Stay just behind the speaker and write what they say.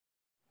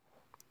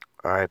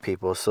Alright,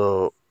 people,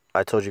 so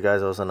I told you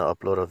guys I was going to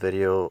upload a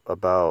video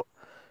about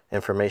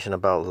information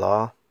about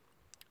law.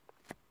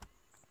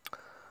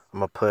 I'm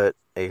going to put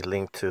a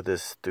link to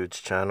this dude's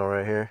channel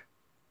right here.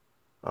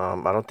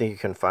 I don't think you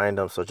can find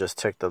him, so just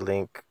check the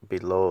link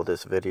below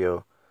this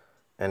video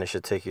and it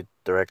should take you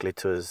directly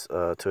to his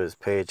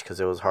page, because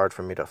it was hard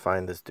for me to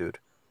find this dude.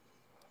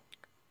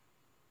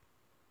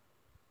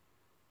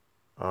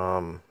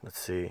 Let's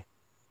see.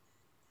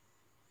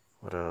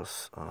 What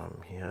else?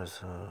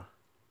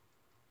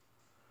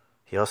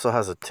 He also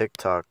has a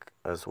TikTok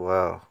as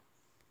well.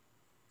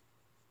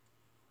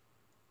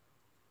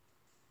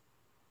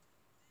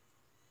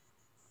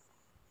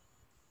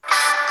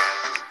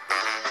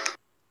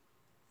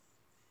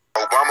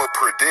 Obama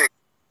predict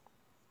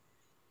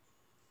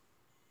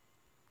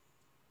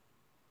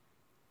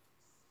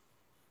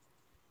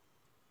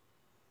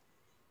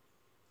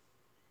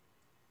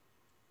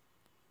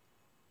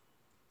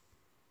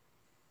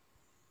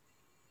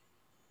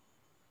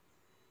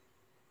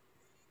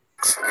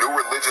new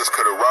religions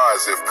could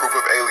arise if proof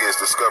of aliens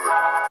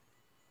discovered.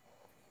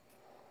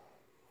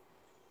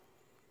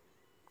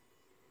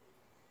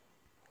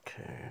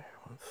 Okay,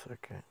 1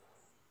 second.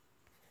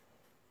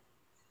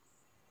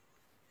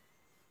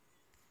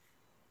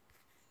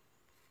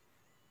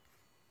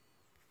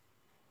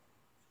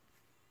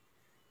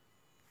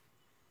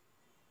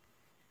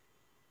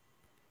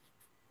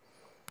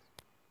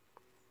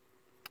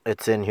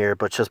 It's in here,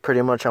 but just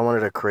pretty much I wanted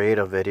to create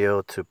a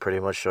video to pretty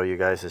much show you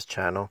guys his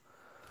channel,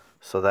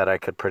 so that I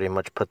could pretty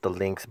much put the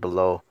links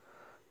below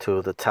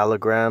to the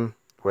Telegram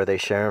where they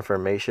share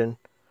information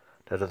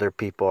that other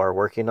people are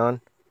working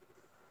on,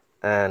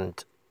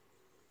 and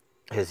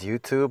his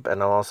YouTube,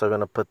 and I'm also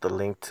going to put the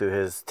link to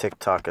his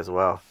TikTok as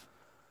well.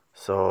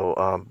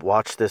 So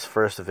watch this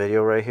first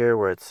video right here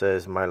where it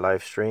says my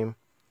live stream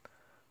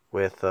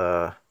with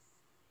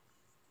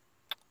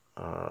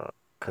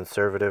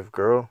conservative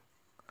girl.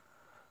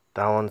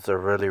 That one's a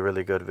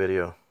really good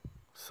video.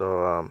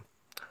 So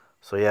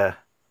yeah,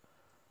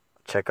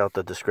 check out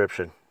the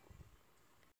description.